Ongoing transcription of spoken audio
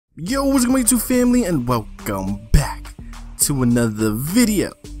Yo, what's going on YouTube family, and welcome back to another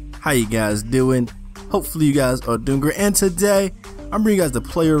video. How you guys doing? Hopefully you guys are doing great, and today I'm bringing you guys the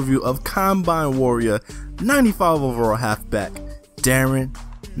player review of Combine Warrior 95 overall halfback Darren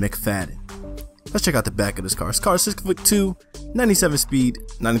Mcfadden. Let's check out the back of this car. This car is 6'2", 97 speed,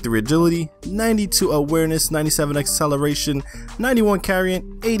 93 agility, 92 awareness, 97 acceleration, 91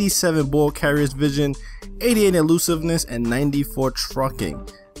 carrying, 87 ball carrier's vision, 88 elusiveness, and 94 trucking.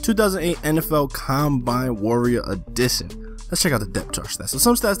 2008 NFL Combine Warrior Edition. Let's check out the depth chart stats. So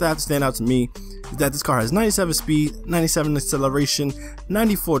some stats that have to stand out to me is that this car has 97 speed, 97 acceleration,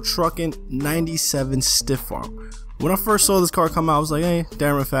 94 trucking, 97 stiff arm. When I first saw this car come out, I was like, hey,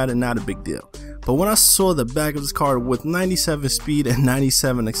 Darren Mcfadden, not a big deal. But when I saw the back of this car with 97 speed and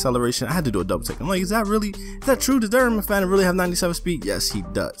 97 acceleration, I had to do a double take. I'm like, is that true? Does Darren Mcfadden really have 97 speed? Yes, he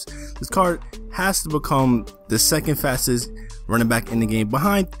does. This car has to become the second fastest running back in the game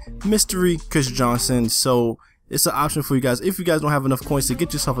behind mystery Chris Johnson. So it's an option for you guys. If you guys don't have enough coins to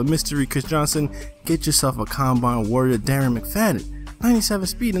get yourself a mystery Chris Johnson, get yourself a Combine Warrior Darren Mcfadden. 97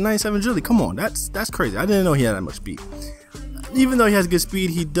 speed and 97 agility. Come on, that's crazy. I didn't know he had that much speed. Even though he has good speed,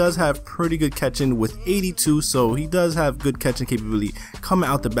 he does have pretty good catching with 82, so he does have good catching capability coming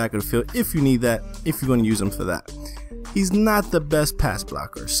out the back of the field if you need that, if you're going to use him for that. He's not the best pass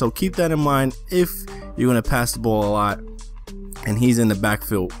blocker, so keep that in mind if you're going to pass the ball a lot and he's in the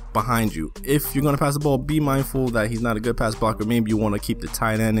backfield behind you. If you're going to pass the ball, be mindful that he's not a good pass blocker. Maybe you want to keep the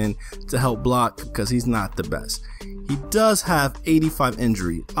tight end in to help block because he's not the best. He does have 85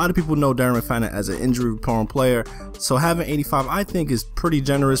 injury. A lot of people know Darren Mcfadden as an injury-prone player, so having 85 I think is pretty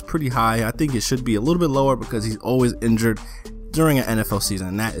generous, pretty high. I think it should be a little bit lower because he's always injured during an NFL season,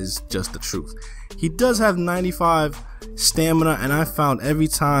 and that is just the truth. He does have 95 stamina, and I found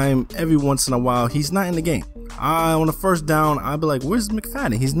every once in a while, he's not in the game. On the first down, I'd be like, where's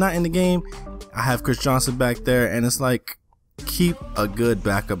Mcfadden? He's not in the game. I have Chris Johnson back there, and it's like, keep a good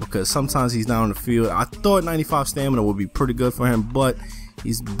backup because sometimes he's not on the field. I thought 95 stamina would be pretty good for him, but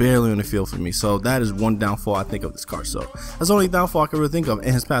he's barely on the field for me. So that is one downfall I think of this car. So that's the only downfall I can really think of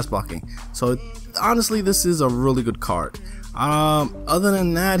in his pass blocking. So honestly, this is a really good card. Other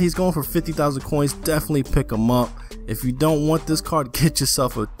than that, he's going for 50,000 coins. Definitely pick him up. If you don't want this card, get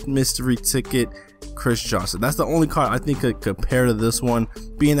yourself a mystery ticket Chris Johnson. That's the only card I think could compare to this one,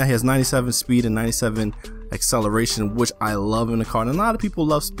 being that he has 97 speed and 97 acceleration, which I love in the card. And a lot of people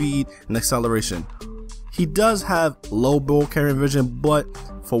love speed and acceleration. He does have low ball carrying vision, but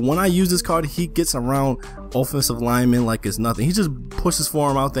for when I use this card, he gets around offensive linemen like it's nothing. He just pushes for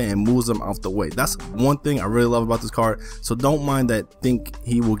him out there and moves them out the way. That's one thing I really love about this card. So don't mind that think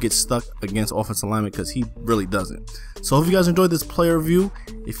he will get stuck against offensive linemen, because he really doesn't. So if you guys enjoyed this player review,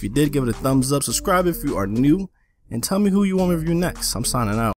 if you did, give it a thumbs up, subscribe if you are new, and tell me who you want me to review next. I'm signing out.